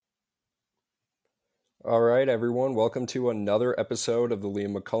All right, everyone. Welcome to another episode of the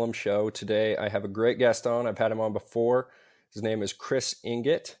Liam McCullum Show. Today, I have a great guest on. I've had him on before. His name is Chris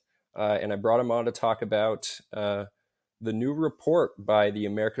Enget, and I brought him on to talk about the new report by the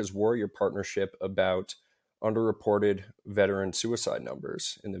America's Warrior Partnership about underreported veteran suicide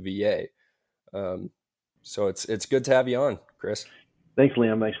numbers in the VA. So it's good to have you on, Chris. Thanks,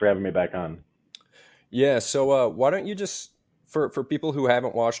 Liam. Thanks for having me back on. Yeah. So why don't you just for people who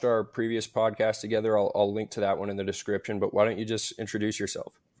haven't watched our previous podcast together, I'll link to that one in the description. But why don't you just introduce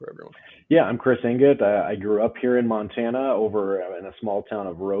yourself for everyone? Yeah, I'm Chris Enget. I grew up here in Montana, over in a small town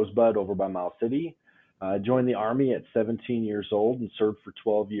of Rosebud, over by Miles City. I joined the Army at 17 years old and served for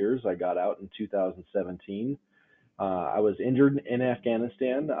 12 years. I got out in 2017. I was injured in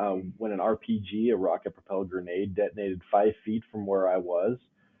Afghanistan when an RPG, a rocket-propelled grenade, detonated 5 feet from where I was.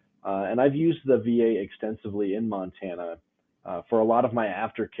 And I've used the VA extensively in Montana for a lot of my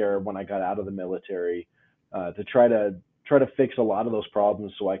aftercare when I got out of the military to try to fix a lot of those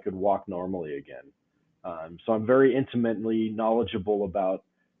problems so I could walk normally again. So I'm very intimately knowledgeable about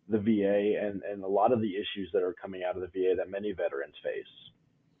the VA and a lot of the issues that are coming out of the VA that many veterans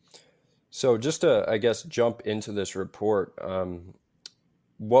face. So just to, I guess, jump into this report,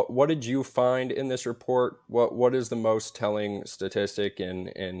 what did you find in this report? What is the most telling statistic,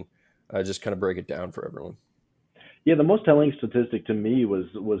 and just kind of break it down for everyone? Yeah, the most telling statistic to me was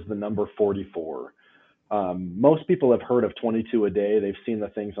the number 44. Most people have heard of 22 a day. They've seen the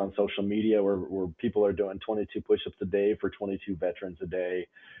things on social media where people are doing 22 push-ups a day for 22 veterans a day.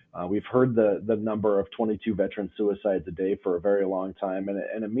 We've heard the number of 22 veteran suicides a day for a very long time,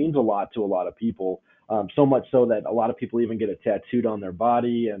 and it means a lot to a lot of people. So much so that a lot of people even get it tattooed on their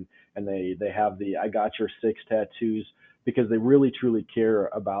body, and they have the "I got your six" tattoos because they really truly care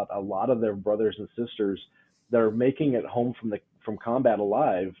about a lot of their brothers and sisters that are making it home from combat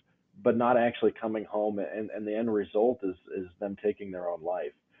alive, but not actually coming home, and the end result is them taking their own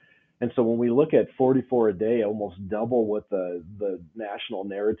life. And so when we look at 44 a day, almost double what the national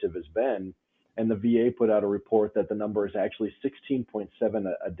narrative has been, and the VA put out a report that the number is actually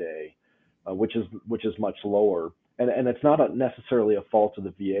 16.7 a day, which is much lower. And it's not necessarily a fault of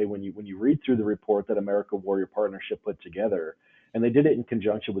the VA when you read through the report that America Warrior Partnership put together, and they did it in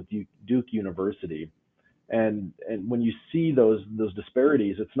conjunction with Duke University. And when you see those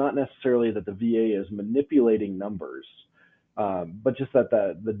disparities, it's not necessarily that the VA is manipulating numbers, but just that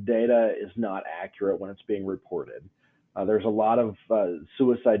the data is not accurate when it's being reported. There's a lot of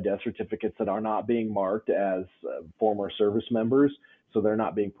suicide death certificates that are not being marked as former service members, so they're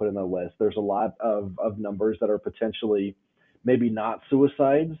not being put in the list. There's a lot of numbers that are potentially maybe not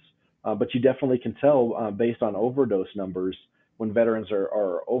suicides, but you definitely can tell based on overdose numbers when veterans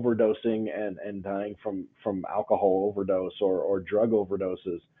are overdosing and dying from alcohol overdose or drug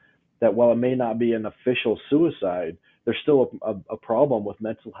overdoses, that while it may not be an official suicide, there's still a problem with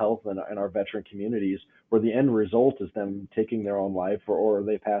mental health in our veteran communities where the end result is them taking their own life or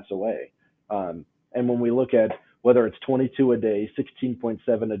they pass away. And when we look at whether it's 22 a day,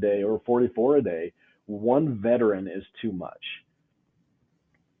 16.7 a day, or 44 a day, one veteran is too much.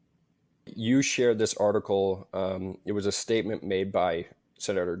 You shared this article. It was a statement made by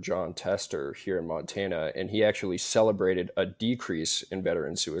Senator John Tester here in Montana, and he actually celebrated a decrease in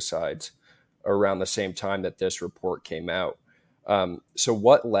veteran suicides around the same time that this report came out. So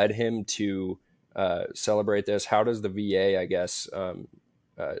what led him to celebrate this? How does the VA, I guess, uh,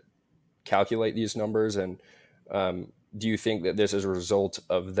 calculate these numbers? And do you think that this is a result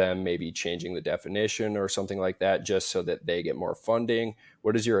of them maybe changing the definition or something like that, just so that they get more funding?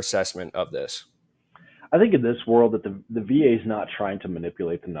 What is your assessment of this? I think in this world that the VA is not trying to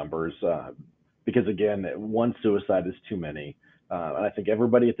manipulate the numbers because, again, one suicide is too many. And I think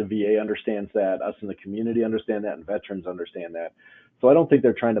everybody at the VA understands that, us in the community understand that, and veterans understand that. So I don't think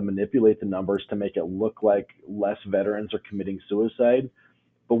they're trying to manipulate the numbers to make it look like less veterans are committing suicide.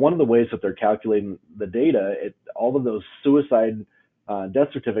 But one of the ways that they're calculating the data, all of those suicide death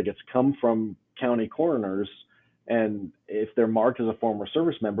certificates come from county coroners, and if they're marked as a former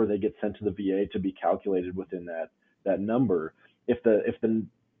service member, they get sent to the VA to be calculated within that number. If the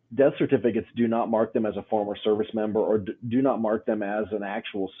death certificates do not mark them as a former service member or do not mark them as an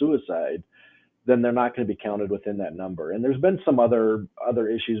actual suicide, then they're not going to be counted within that number. And there's been some other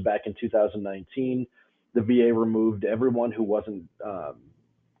issues back in 2019. The VA removed everyone who wasn't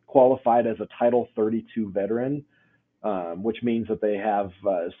qualified as a Title 32 veteran, which means that they have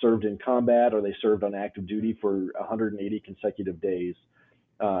served in combat or they served on active duty for 180 consecutive days.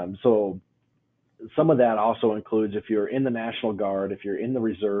 So some of that also includes if you're in the National Guard, if you're in the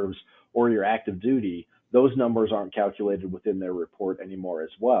reserves, or you're active duty, those numbers aren't calculated within their report anymore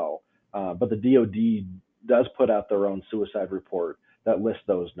as well. but the DoD does put out their own suicide report that lists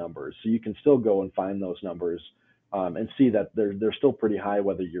those numbers. So you can still go and find those numbers and see that they're still pretty high,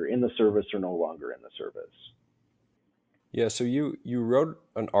 whether you're in the service or no longer in the service. Yeah, so you wrote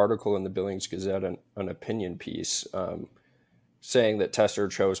an article in the Billings Gazette, an opinion piece, saying that Tester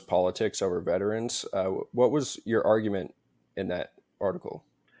chose politics over veterans. What was your argument in that article?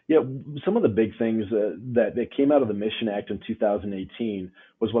 Yeah, some of the big things that came out of the Mission Act in 2018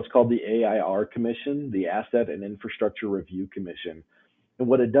 was what's called the AIR Commission, the Asset and Infrastructure Review Commission. And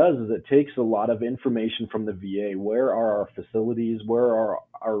what it does is it takes a lot of information from the VA. Where are our facilities? Where are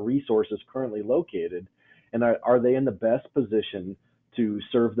our resources currently located? And are they in the best position to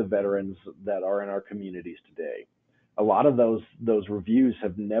serve the veterans that are in our communities today? A lot of those reviews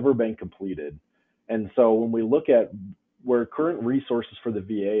have never been completed. And so when we look at where current resources for the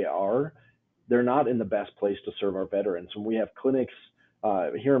VA are, they're not in the best place to serve our veterans. When we have clinics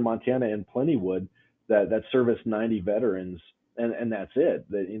here in Montana in Plentywood that service 90 veterans, and that's it.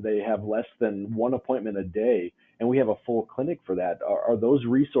 They have less than one appointment a day, and we have a full clinic for that. Are those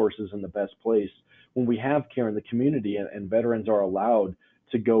resources in the best place when we have care in the community and veterans are allowed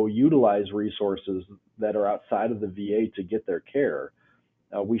to go utilize resources that are outside of the VA to get their care?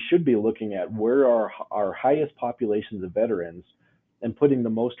 We should be looking at where are our highest populations of veterans and putting the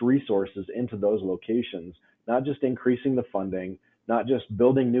most resources into those locations, not just increasing the funding, not just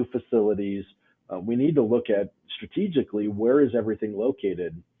building new facilities. We need to look at strategically where is everything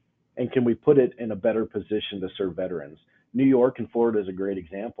located and can we put it in a better position to serve veterans. New York and Florida is a great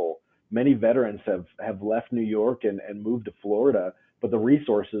example. Many veterans have left New York and moved to Florida, but the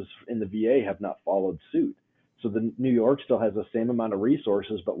resources in the VA have not followed suit. So the New York still has the same amount of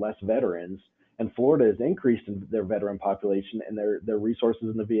resources, but less veterans. And Florida has increased in their veteran population, and their resources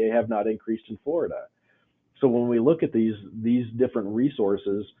in the VA have not increased in Florida. So when we look at these different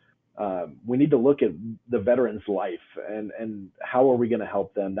resources, we need to look at the veteran's life and how are we going to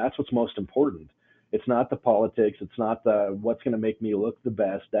help them. That's what's most important. It's not the politics. It's not the what's going to make me look the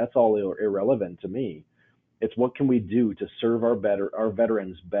best. That's all irrelevant to me. It's what can we do to serve our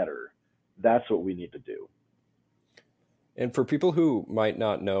veterans better. That's what we need to do. And for people who might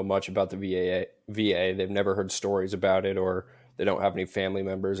not know much about the VA, they've never heard stories about it, or they don't have any family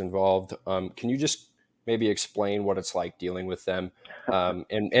members involved. Can you just maybe explain what it's like dealing with them?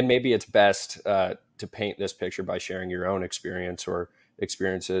 And maybe it's best to paint this picture by sharing your own experience or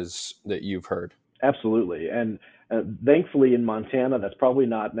experiences that you've heard. Absolutely. And thankfully in Montana, that's probably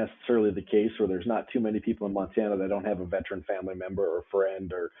not necessarily the case, where there's not too many people in Montana that don't have a veteran family member or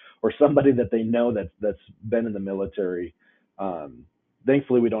friend or somebody that they know that's been in the military.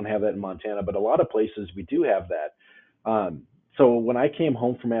 Thankfully, we don't have that in Montana, but a lot of places we do have that. So when I came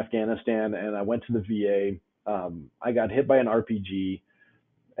home from Afghanistan and I went to the VA, I got hit by an RPG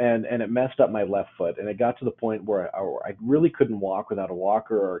and it messed up my left foot. And it got to the point where I really couldn't walk without a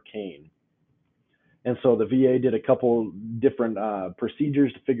walker or a cane. And so the VA did a couple different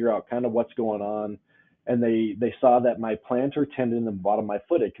procedures to figure out kind of what's going on. And they saw that my plantar tendon in the bottom of my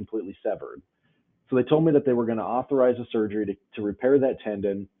foot had completely severed. So they told me that they were going to authorize a surgery to repair that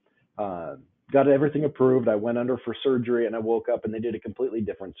tendon. Got everything approved. I went under for surgery and I woke up and they did a completely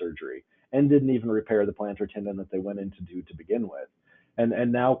different surgery and didn't even repair the plantar tendon that they went in to do to begin with.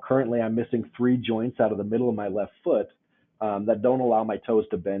 And now currently I'm missing three joints out of the middle of my left foot that don't allow my toes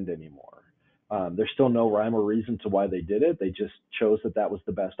to bend anymore. There's still no rhyme or reason to why they did it. They just chose that was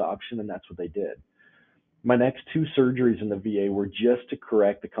the best option, and that's what they did. My next two surgeries in the VA were just to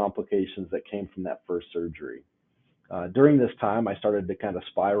correct the complications that came from that first surgery. During this time, I started to kind of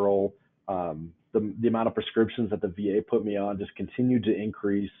spiral. The amount of prescriptions that the VA put me on just continued to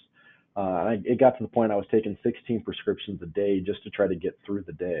increase. It got to the point I was taking 16 prescriptions a day just to try to get through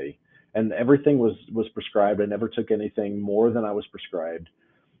the day. And everything was prescribed. I never took anything more than I was prescribed.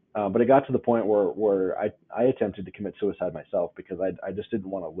 But it got to the point where I attempted to commit suicide myself because I just didn't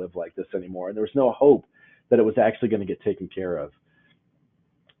want to live like this anymore. And there was no hope that it was actually going to get taken care of.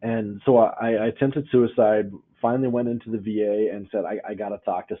 And so I attempted suicide, finally went into the VA and said, I got to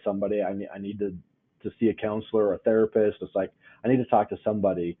talk to somebody. I need to see a counselor or a therapist. It's like, I need to talk to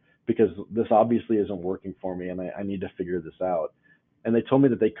somebody because this obviously isn't working for me and I need to figure this out. And they told me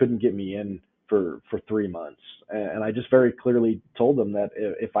that they couldn't get me in for 3 months. And I just very clearly told them that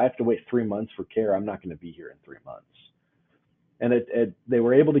if I have to wait 3 months for care, I'm not going to be here in 3 months. And they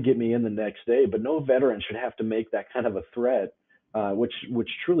were able to get me in the next day, but no veteran should have to make that kind of a threat, which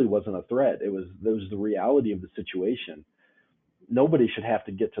truly wasn't a threat. It was the reality of the situation. Nobody should have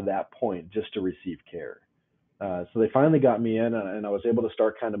to get to that point just to receive care. So they finally got me in, and I was able to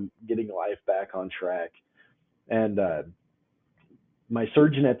start kind of getting life back on track. And my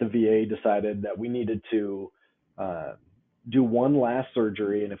surgeon at the VA decided that we needed to uh, do one last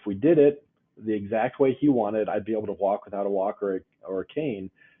surgery, and if we did it the exact way he wanted, I'd be able to walk without a walker or a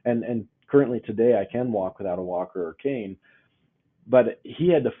cane. And currently today, I can walk without a walker or cane. But he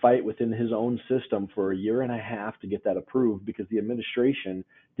had to fight within his own system for a year and a half to get that approved because the administration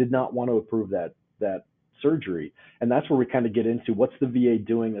did not want to approve that surgery. And that's where we kind of get into what's the VA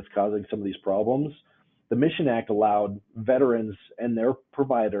doing that's causing some of these problems. The Mission Act allowed veterans and their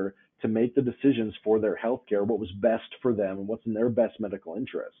provider to make the decisions for their health care, what was best for them and what's in their best medical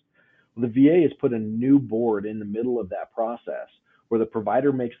interest. Well, the VA has put a new board in the middle of that process where the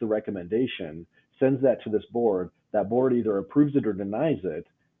provider makes the recommendation, sends that to this board. That board either approves it or denies it.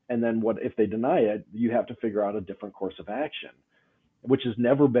 And then what if they deny it, you have to figure out a different course of action, which has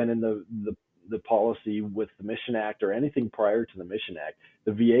never been in the policy with the Mission Act or anything prior to the Mission Act.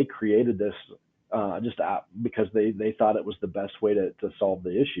 The VA created this because they thought it was the best way to solve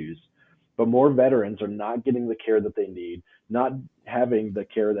the issues. But more veterans are not getting the care that they need, not having the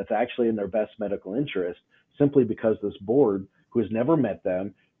care that's actually in their best medical interest, simply because this board, who has never met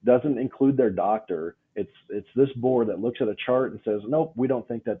them, doesn't include their doctor. It's this board that looks at a chart and says, nope, we don't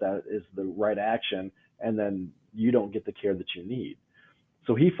think that is the right action, and then you don't get the care that you need.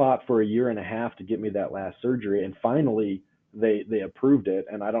 So he fought for a year and a half to get me that last surgery, and finally they approved it.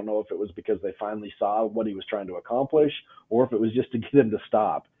 And I don't know if it was because they finally saw what he was trying to accomplish, or if it was just to get him to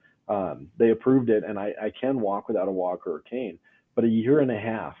stop. They approved it, and I can walk without a walker or cane. But a year and a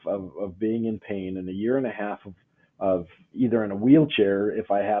half of being in pain, and a year and a half of either in a wheelchair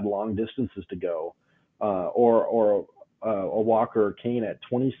if I had long distances to go, or a walker or cane at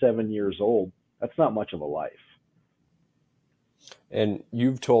 27 years old, that's not much of a life. And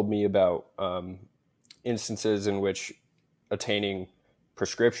you've told me about instances in which attaining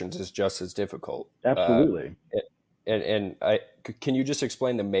prescriptions is just as difficult. Absolutely. Can you just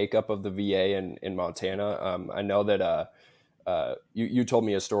explain the makeup of the VA in Montana? I know that you told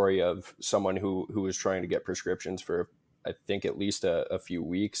me a story of someone who was trying to get prescriptions for, I think, at least a few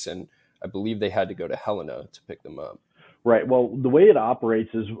weeks, and I believe they had to go to Helena to pick them up. Right. Well, the way it operates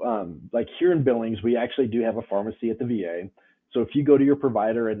is like here in Billings, we actually do have a pharmacy at the VA. So if you go to your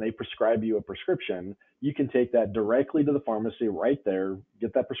provider and they prescribe you a prescription, you can take that directly to the pharmacy right there,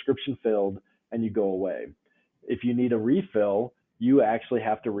 get that prescription filled, and you go away. If you need a refill, you actually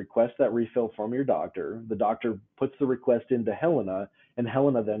have to request that refill from your doctor. The doctor puts the request into Helena, and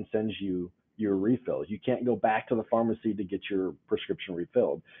Helena then sends you your refill. You can't go back to the pharmacy to get your prescription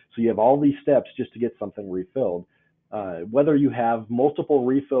refilled. So you have all these steps just to get something refilled. Whether you have multiple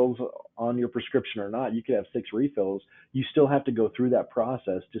refills on your prescription or not, you could have 6 refills. You still have to go through that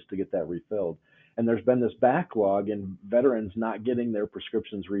process just to get that refilled. And there's been this backlog in veterans not getting their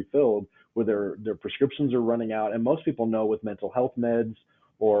prescriptions refilled, where their prescriptions are running out. And most people know with mental health meds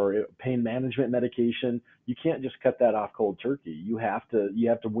or pain management medication, you can't just cut that off cold turkey. You have to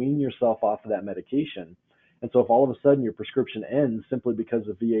wean yourself off of that medication. And so if all of a sudden your prescription ends simply because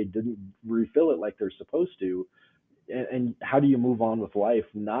the VA didn't refill it like they're supposed to, and how do you move on with life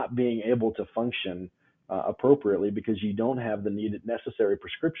not being able to function appropriately because you don't have the needed necessary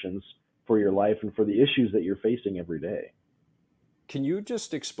prescriptions for your life and for the issues that you're facing every day? Can you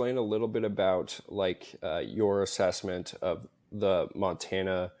just explain a little bit about your assessment of the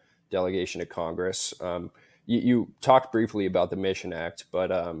Montana delegation to Congress? You talked briefly about the Mission Act, but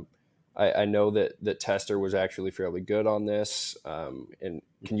I know that Tester was actually fairly good on this. And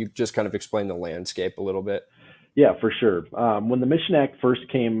can you just kind of explain the landscape a little bit? Yeah, for sure. When the Mission Act first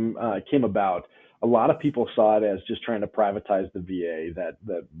came about, a lot of people saw it as just trying to privatize the VA.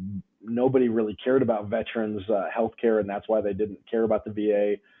 That nobody really cared about veterans' health care, and that's why they didn't care about the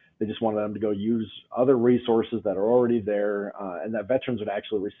VA. They just wanted them to go use other resources that are already there, and that veterans would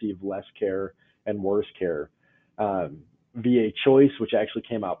actually receive less care and worse care. VA Choice, which actually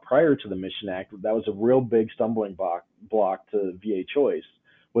came out prior to the Mission Act, that was a real big stumbling block to VA Choice,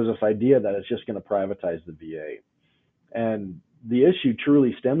 was this idea that it's just going to privatize the VA. And the issue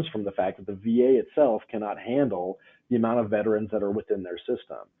truly stems from the fact that the VA itself cannot handle the amount of veterans that are within their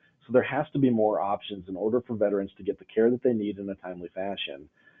system. So there has to be more options in order for veterans to get the care that they need in a timely fashion.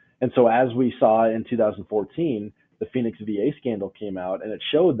 And so as we saw in 2014, the Phoenix VA scandal came out, and it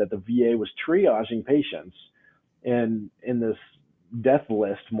showed that the VA was triaging patients in this death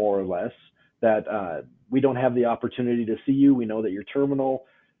list, more or less, that we don't have the opportunity to see you. We know that you're terminal.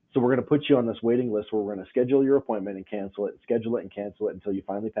 So we're going to put you on this waiting list where we're going to schedule your appointment and cancel it, schedule it and cancel it until you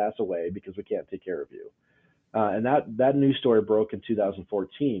finally pass away because we can't take care of you. And that news story broke in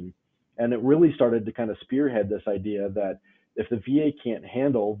 2014. And it really started to kind of spearhead this idea that if the VA can't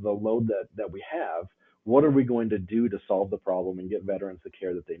handle the load that we have, What are we going to do to solve the problem and get veterans the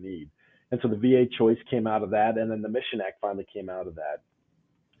care that they need? And so the VA choice came out of that, and then the Mission Act finally came out of that.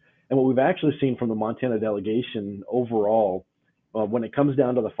 And what we've actually seen from the Montana delegation overall, when it comes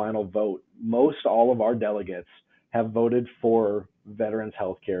down to the final vote, most all of our delegates have voted for veterans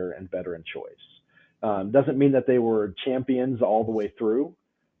health care and veteran choice. Doesn't mean that they were champions all the way through.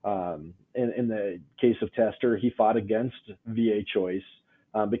 In the case of Tester, he fought against VA choice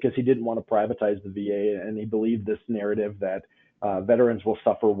because he didn't want to privatize the VA, and he believed this narrative that veterans will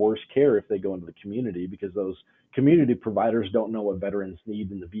suffer worse care if they go into the community because those community providers don't know what veterans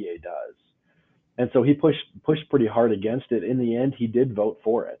need and the VA does. And so he pushed pretty hard against it. In the end, he did vote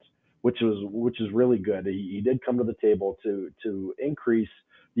for it, which is really good. He did come to the table to increase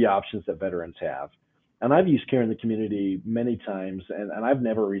the options that veterans have. And I've used care in the community many times, and I've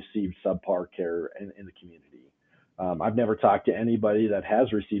never received subpar care in the community. I've never talked to anybody that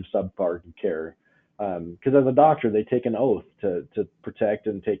has received subpar care because as a doctor, they take an oath to protect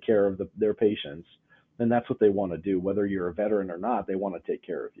and take care of their patients, and that's what they want to do. Whether you're a veteran or not, they want to take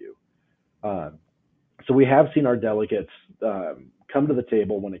care of you. Uh, so we have seen our delegates come to the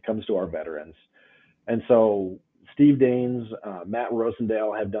table when it comes to our veterans. And so Steve Daines, Matt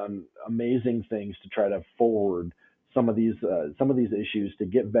Rosendale have done amazing things to try to forward some of these issues to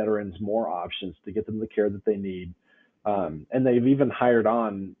get veterans more options, to get them the care that they need. And they've even hired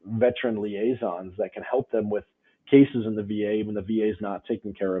on veteran liaisons that can help them with cases in the VA when the VA is not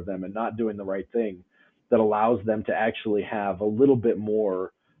taking care of them and not doing the right thing. That allows them to actually have a little bit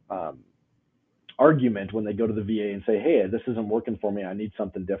more um, argument when they go to the VA and say, "Hey, this isn't working for me. I need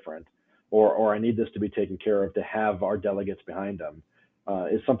something different," or "I need this to be taken care of." To have our delegates behind them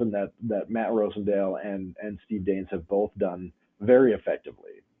is something that Matt Rosendale and Steve Daines have both done very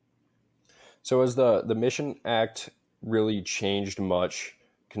effectively. So has the Mission Act really changed much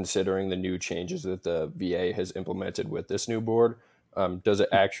considering the new changes that the VA has implemented with this new board? Does it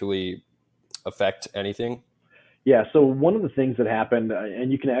actually affect anything? Yeah. So one of the things that happened,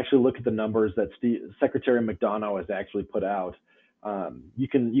 and you can actually look at the numbers that Secretary McDonough has actually put out. You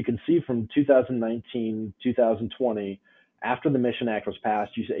can see from 2019, 2020, after the Mission Act was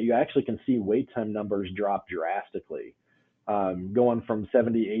passed, you actually can see wait time numbers drop drastically, going from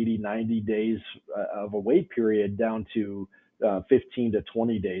 70, 80, 90 days of a wait period down to 15 to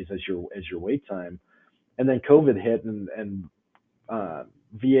 20 days as your wait time. And then COVID hit, and uh,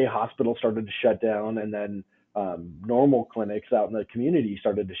 VA hospitals started to shut down, and then normal clinics out in the community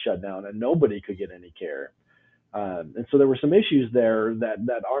started to shut down, and nobody could get any care. And so there were some issues there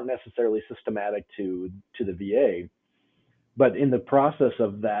that aren't necessarily systematic to the VA, but in the process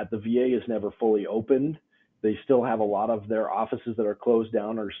of that, the VA is never fully opened. They still have a lot of their offices that are closed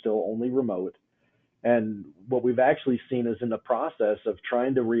down or still only remote. And what we've actually seen is in the process of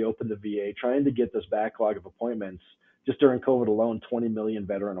trying to reopen the VA, trying to get this backlog of appointments, just during COVID alone, 20 million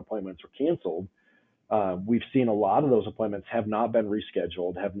veteran appointments were canceled. We've seen a lot of those appointments have not been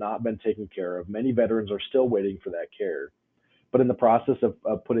rescheduled, have not been taken care of. Many veterans are still waiting for that care. But in the process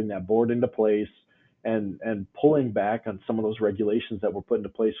of putting that board into place and pulling back on some of those regulations that were put into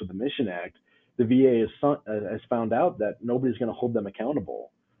place with the Mission Act, the VA has found out that nobody's going to hold them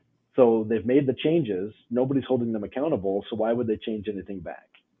accountable. So they've made the changes. Nobody's holding them accountable. So why would they change anything back?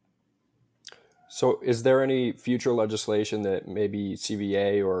 So is there any future legislation that maybe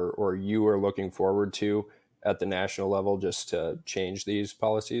CVA or you are looking forward to at the national level just to change these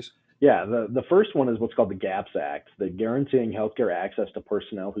policies? Yeah, the first one is what's called the GAPS Act, the Guaranteeing Healthcare Access to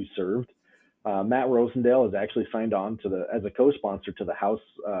Personnel Who Served. Matt Rosendale has actually signed on to the as a co-sponsor to the House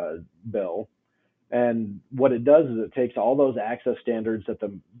bill. And what it does is it takes all those access standards that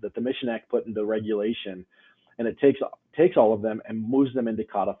the Mission Act put into regulation, and it takes all of them and moves them into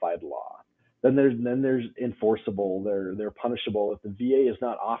codified law. Then there's enforceable. They're punishable if the VA is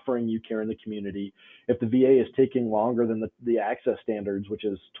not offering you care in the community. If the VA is taking longer than the access standards, which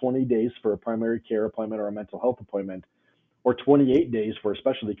is 20 days for a primary care appointment or a mental health appointment, or 28 days for a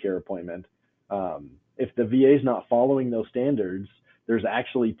specialty care appointment. If the VA is not following those standards, there's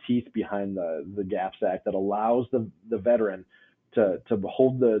actually teeth behind the GAPS Act that allows the veteran to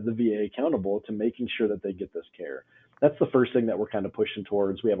hold the VA accountable to making sure that they get this care. That's the first thing that we're kind of pushing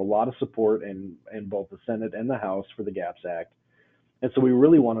towards. We have a lot of support in both the Senate and the House for the GAPS Act. And so we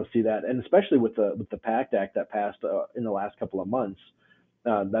really want to see that, and especially with the PACT Act that passed in the last couple of months,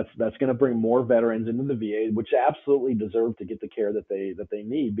 that's going to bring more veterans into the VA, which absolutely deserve to get the care that they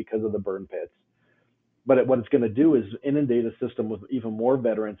need because of the burn pits. But what it's going to do is inundate a system with even more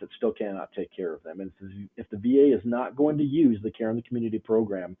veterans that still cannot take care of them. And if the VA is not going to use the Care in the Community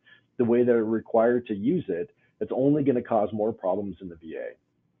program the way they're required to use it, it's only going to cause more problems in the VA.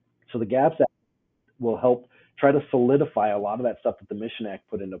 So the GAPS will help try to solidify a lot of that stuff that the Mission Act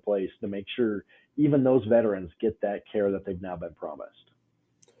put into place to make sure even those veterans get that care that they've now been promised.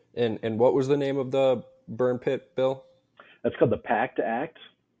 And what was the name of the burn pit bill? That's called the PACT Act.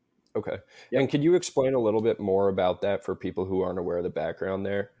 Okay. And Yep. could you explain a little bit more about that for people who aren't aware of the background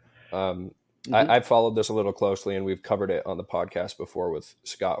there? Um, hmm I've followed this a little closely, and we've covered it on the podcast before with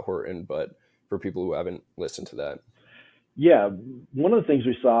Scott Horton, but for people who haven't listened to that. Yeah, one of the things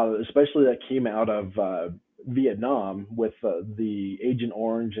we saw, especially that came out of Vietnam with the Agent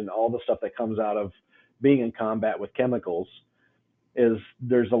Orange and all the stuff that comes out of being in combat with chemicals, is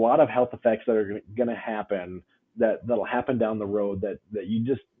there's a lot of health effects that are going to happen that'll happen down the road that you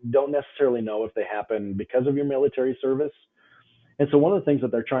just don't necessarily know if they happen because of your military service. And so one of the things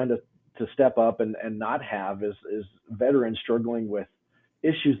that they're trying to step up and not have is veterans struggling with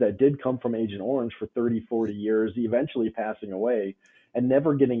issues that did come from Agent Orange for 30, 40 years, eventually passing away and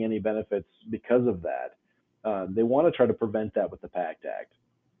never getting any benefits because of that. They want to try to prevent that with the PACT Act.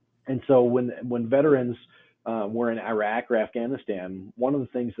 And so when veterans were in Iraq or Afghanistan, one of the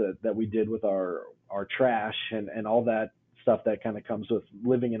things that we did with our trash and all that stuff that kind of comes with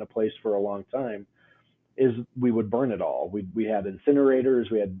living in a place for a long time is we would burn it all. We had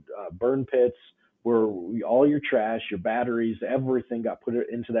incinerators, we had burn pits where all your trash, your batteries, everything got put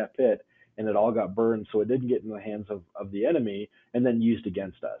into that pit, and it all got burned, so it didn't get in the hands of the enemy and then used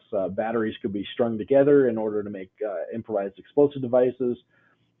against us. Batteries could be strung together in order to make improvised explosive devices.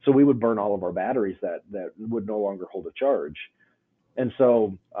 So we would burn all of our batteries that would no longer hold a charge. And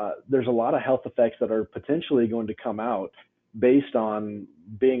so there's a lot of health effects that are potentially going to come out based on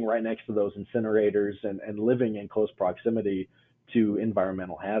being right next to those incinerators and living in close proximity to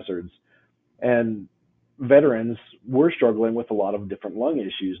environmental hazards. And veterans were struggling with a lot of different lung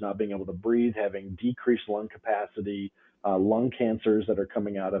issues, not being able to breathe, having decreased lung capacity, lung cancers that are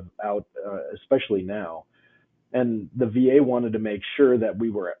coming out especially now. And the VA wanted to make sure that we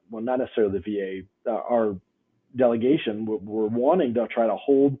were, well, not necessarily the VA, our delegation were wanting to try to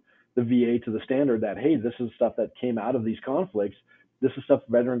hold the VA to the standard that, hey, this is stuff that came out of these conflicts. This is stuff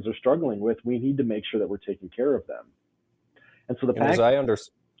veterans are struggling with. We need to make sure that we're taking care of them. And so the And PAC,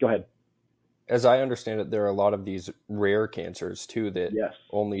 go ahead. as I understand it, there are a lot of these rare cancers too that Yes,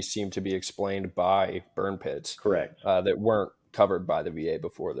 only seem to be explained by burn pits correct. that weren't covered by the VA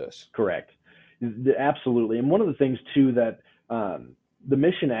before this. Correct. Absolutely. And one of the things too that the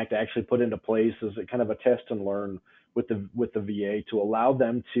Mission Act actually put into place is a kind of a test and learn with the VA to allow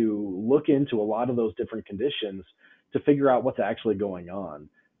them to look into a lot of those different conditions to figure out what's actually going on.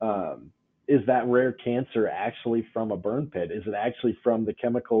 Is that rare cancer actually from a burn pit? Is it actually from the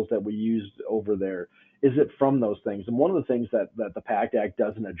chemicals that we used over there? Is it from those things? And one of the things that the PACT Act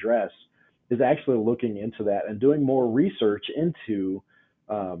doesn't address is actually looking into that and doing more research into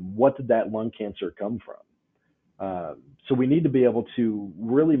what did that lung cancer come from. So we need to be able to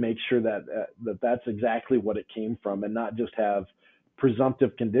really make sure that that's exactly what it came from, and not just have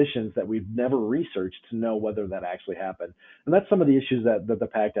presumptive conditions that we've never researched to know whether that actually happened. And that's some of the issues that the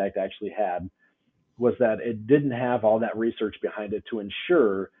PACT Act actually had, was that it didn't have all that research behind it to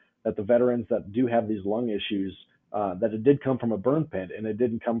ensure that the veterans that do have these lung issues, that it did come from a burn pit and it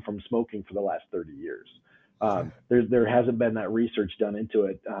didn't come from smoking for the last 30 years. There hasn't been that research done into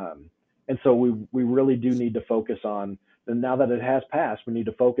it. And so we really do need to focus on, and now that it has passed, we need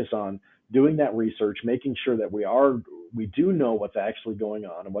to focus on doing that research, making sure that we do know what's actually going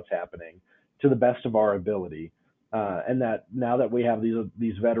on and what's happening to the best of our ability. And that now that we have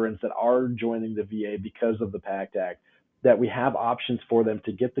these veterans that are joining the VA because of the PACT Act, that we have options for them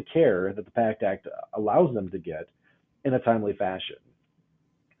to get the care that the PACT Act allows them to get in a timely fashion.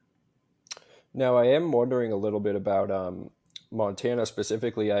 Now, I am wondering a little bit about Montana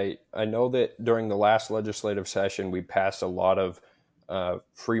specifically. I know that during the last legislative session, we passed a lot of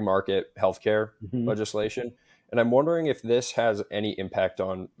free market healthcare Mm-hmm. legislation. And I'm wondering if this has any impact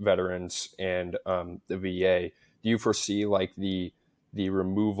on veterans and the VA. Do you foresee like the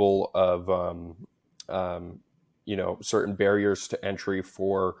removal of certain barriers to entry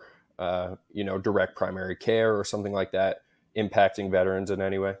for direct primary care or something like that impacting veterans in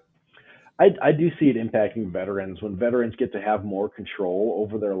any way? I do see it impacting veterans when veterans get to have more control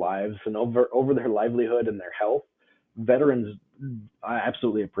over their lives and over their livelihood and their health. Veterans, I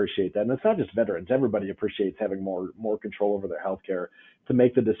absolutely appreciate that, and it's not just veterans. Everybody appreciates having more control over their health care to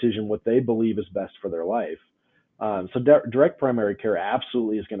make the decision what they believe is best for their life. So direct primary care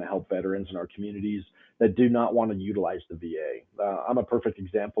absolutely is going to help veterans in our communities that do not want to utilize the VA. I'm a perfect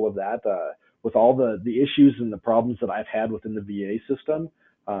example of that. With all the issues and the problems that I've had within the VA system,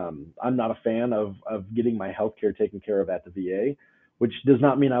 I'm not a fan of getting my health care taken care of at the VA. which does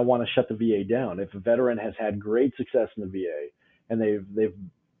not mean I want to shut the VA down. If a veteran has had great success in the VA and they've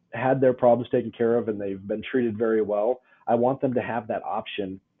had their problems taken care of and they've been treated very well, I want them to have that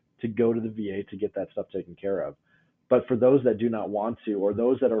option to go to the VA to get that stuff taken care of. But for those that do not want to, or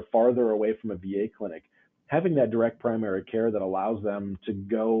those that are farther away from a VA clinic, having that direct primary care that allows them to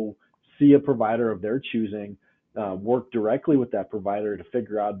go see a provider of their choosing, work directly with that provider to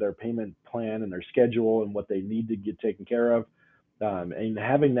figure out their payment plan and their schedule and what they need to get taken care of. And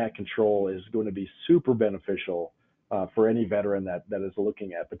having that control is going to be super beneficial for any veteran that is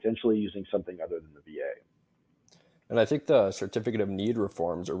looking at potentially using something other than the VA. And I think the certificate of need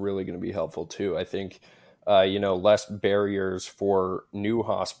reforms are really going to be helpful too. I think, less barriers for new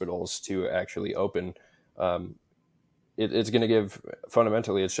hospitals to actually open. It's going to give,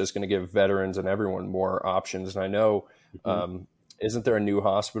 fundamentally, it's just going to give veterans and everyone more options. And I know, Mhm. isn't there a new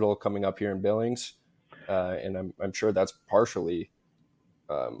hospital coming up here in Billings? And I'm sure that's partially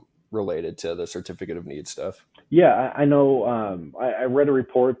related to the certificate of need stuff. Yeah, I know. I read a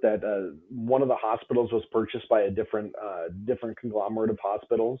report that one of the hospitals was purchased by a different conglomerate of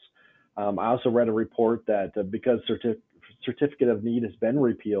hospitals. I also read a report that because certificate of need has been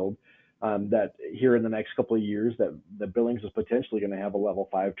repealed, that here in the next couple of years, that Billings is potentially going to have a level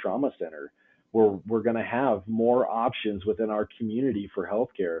 5 trauma center, where we're going to have more options within our community for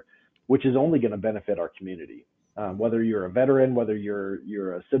healthcare, which is only going to benefit our community. Whether you're a veteran, whether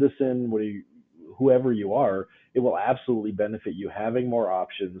you're a citizen, whoever you are, it will absolutely benefit you having more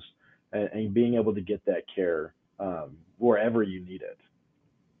options and being able to get that care wherever you need it.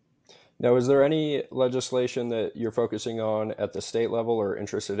 Now, is there any legislation that you're focusing on at the state level or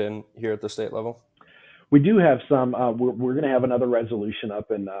interested in here at the state level? We do have some. We're going to have another resolution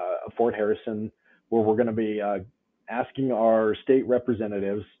up in Fort Harrison where we're going to be asking our state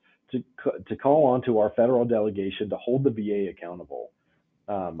representatives to call on to our federal delegation to hold the VA accountable.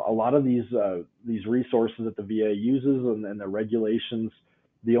 A lot of these resources that the VA uses and the regulations,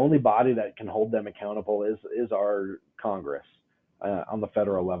 the only body that can hold them accountable is our Congress on the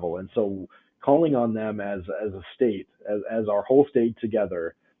federal level. And so calling on them as a state, as our whole state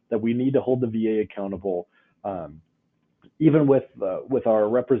together, that we need to hold the VA accountable, even with our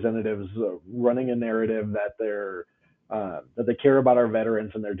representatives running a narrative that they care about our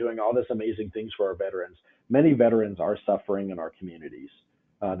veterans and they're doing all this amazing things for our veterans. Many veterans are suffering in our communities.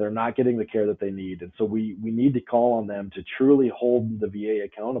 They're not getting the care that they need. And so we need to call on them to truly hold the VA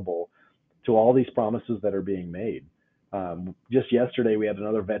accountable to all these promises that are being made. Just yesterday, we had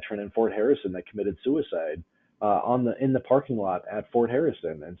another veteran in Fort Harrison that committed suicide in the parking lot at Fort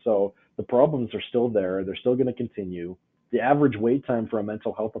Harrison. And so the problems are still there. They're still going to continue. The average wait time for a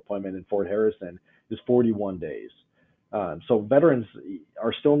mental health appointment in Fort Harrison is 41 days. So veterans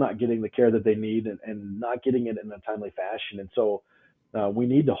are still not getting the care that they need and not getting it in a timely fashion. And so we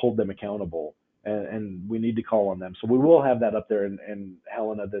need to hold them accountable and we need to call on them. So we will have that up there in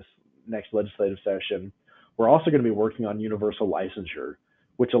Helena this next legislative session. We're also going to be working on universal licensure,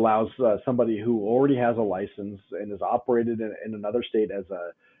 which allows somebody who already has a license and is operated in another state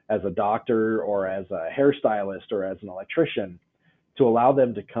as a doctor or as a hairstylist or as an electrician, to allow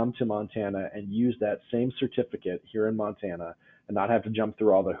them to come to Montana and use that same certificate here in Montana and not have to jump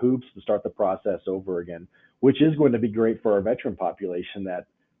through all the hoops to start the process over again, which is going to be great for our veteran population that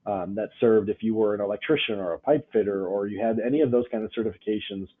served if you were an electrician or a pipe fitter or you had any of those kind of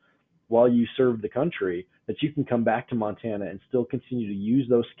certifications while you served the country, that you can come back to Montana and still continue to use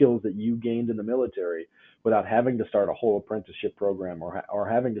those skills that you gained in the military without having to start a whole apprenticeship program or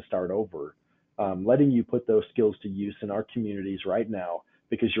having to start over. Letting you put those skills to use in our communities right now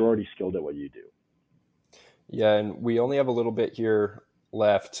because you're already skilled at what you do. Yeah, and we only have a little bit here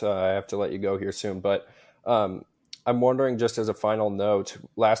left. I have to let you go here soon, but um, I'm wondering, just as a final note,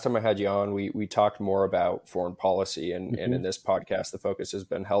 last time I had you on, we talked more about foreign policy, and in Mm-hmm. this podcast, the focus has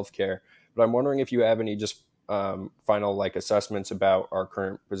been healthcare. But I'm wondering if you have any just final like assessments about our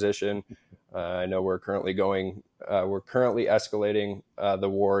current position. I know we're currently escalating the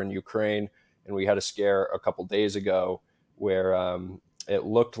war in Ukraine, and we had a scare a couple days ago where it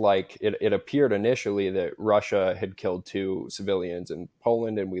looked like it appeared initially that Russia had killed two civilians in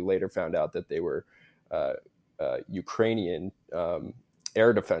Poland, and we later found out that they were uh, Ukrainian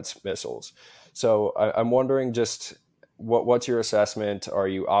air defense missiles. So I'm wondering, just what's your assessment? Are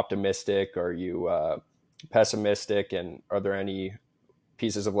you optimistic? Are you pessimistic? And are there any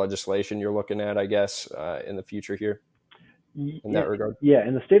pieces of legislation you're looking at, I guess, in the future here in that regard? Yeah,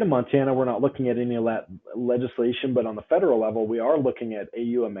 in the state of Montana, we're not looking at any of that legislation, but on the federal level, we are looking at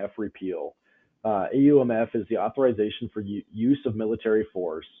AUMF repeal. AUMF is the authorization for use of military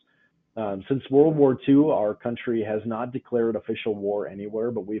force. Since World War II, our country has not declared official war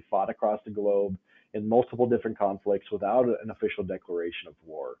anywhere, but we've fought across the globe in multiple different conflicts without an official declaration of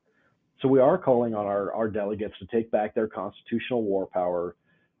war. So we are calling on our delegates to take back their constitutional war power,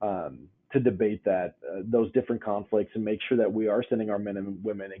 to debate those different conflicts and make sure that we are sending our men and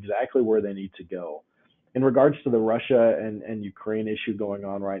women exactly where they need to go. In regards to the Russia and Ukraine issue going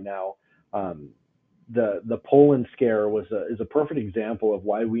on right now, um, the Poland scare is a perfect example of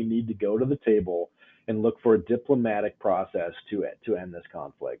why we need to go to the table and look for a diplomatic process to end this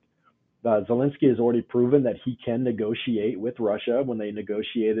conflict. Zelensky has already proven that he can negotiate with Russia when they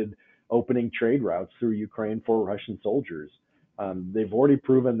negotiated opening trade routes through Ukraine for Russian soldiers. They've already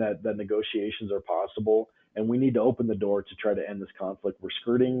proven that negotiations are possible, and we need to open the door to try to end this conflict. We're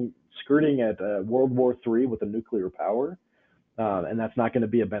skirting at World War III with a nuclear power, and that's not going to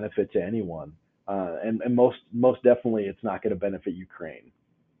be a benefit to anyone. And most definitely, it's not going to benefit Ukraine.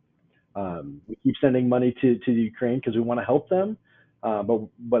 We keep sending money to the Ukraine because we want to help them,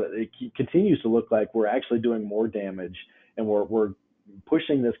 but it continues to look like we're actually doing more damage, and we're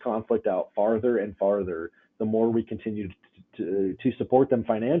pushing this conflict out farther and farther. The more we continue to support them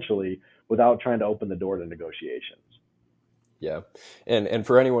financially without trying to open the door to negotiations. Yeah, and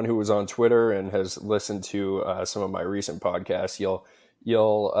for anyone who was on Twitter and has listened to some of my recent podcasts,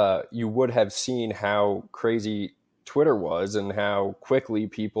 you would have seen how crazy Twitter was and how quickly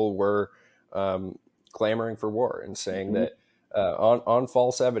people were clamoring for war and saying Mm-hmm. that on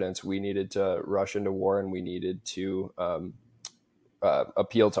false evidence we needed to rush into war and we needed to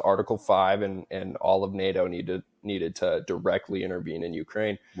appeal to Article 5 and all of NATO needed to directly intervene in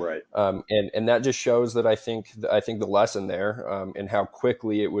Ukraine. Right. And that just shows that I think the lesson there, and how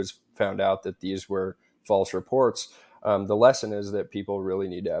quickly it was found out that these were false reports. The lesson is that people really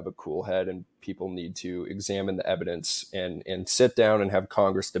need to have a cool head, and people need to examine the evidence and sit down and have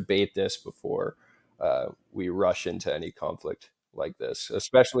Congress debate this before we rush into any conflict like this,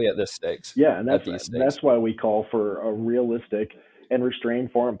 especially at this stakes, Yeah, and at these stakes. that's why we call for a realistic and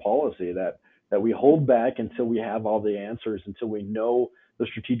restrained foreign policy that we hold back until we have all the answers, until we know the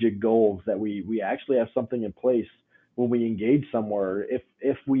strategic goals, that we actually have something in place when we engage somewhere,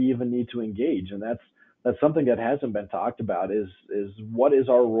 if we even need to engage. And that's something that hasn't been talked about is what is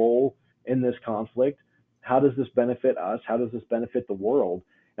our role in this conflict? How does this benefit us? How does this benefit the world?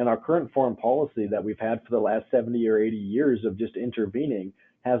 And our current foreign policy that we've had for the last 70 or 80 years of just intervening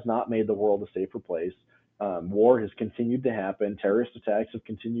has not made the world a safer place. War has continued to happen. Terrorist attacks have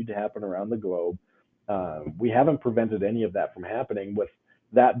continued to happen around the globe. We haven't prevented any of that from happening, with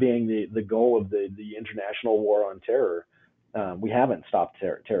that being the goal of the international war on terror. We haven't stopped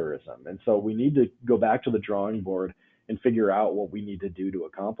terrorism. And so we need to go back to the drawing board and figure out what we need to do to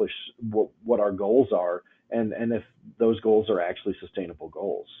accomplish what our goals are, and if those goals are actually sustainable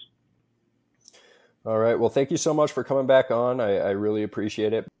goals. All right. Well, thank you so much for coming back on. I really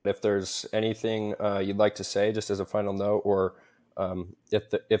appreciate it. If there's anything you'd like to say, just as a final note, or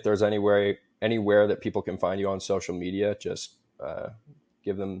if there's anywhere that people can find you on social media, just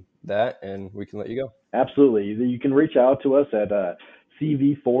give them that, and we can let you go. Absolutely. You can reach out to us at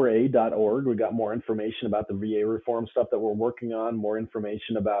cv4a.org. We got more information about the VA reform stuff that we're working on, more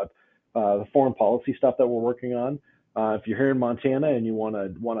information about the foreign policy stuff that we're working on. If you're here in Montana and you want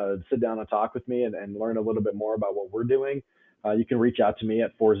to sit down and talk with me and learn a little bit more about what we're doing, you can reach out to me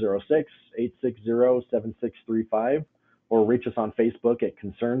at 406-860-7635, or reach us on Facebook at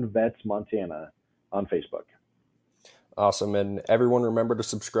Concerned Vets Montana on Facebook. Awesome. And everyone, remember to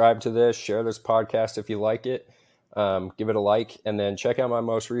subscribe to this, share this podcast if you like it, give it a like, and then check out my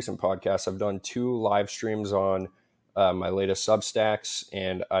most recent podcast. I've done 2 live streams on my latest Substacks,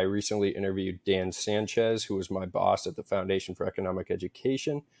 and I recently interviewed Dan Sanchez, who was my boss at the Foundation for Economic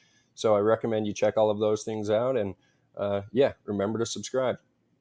Education. So I recommend you check all of those things out, and remember to subscribe.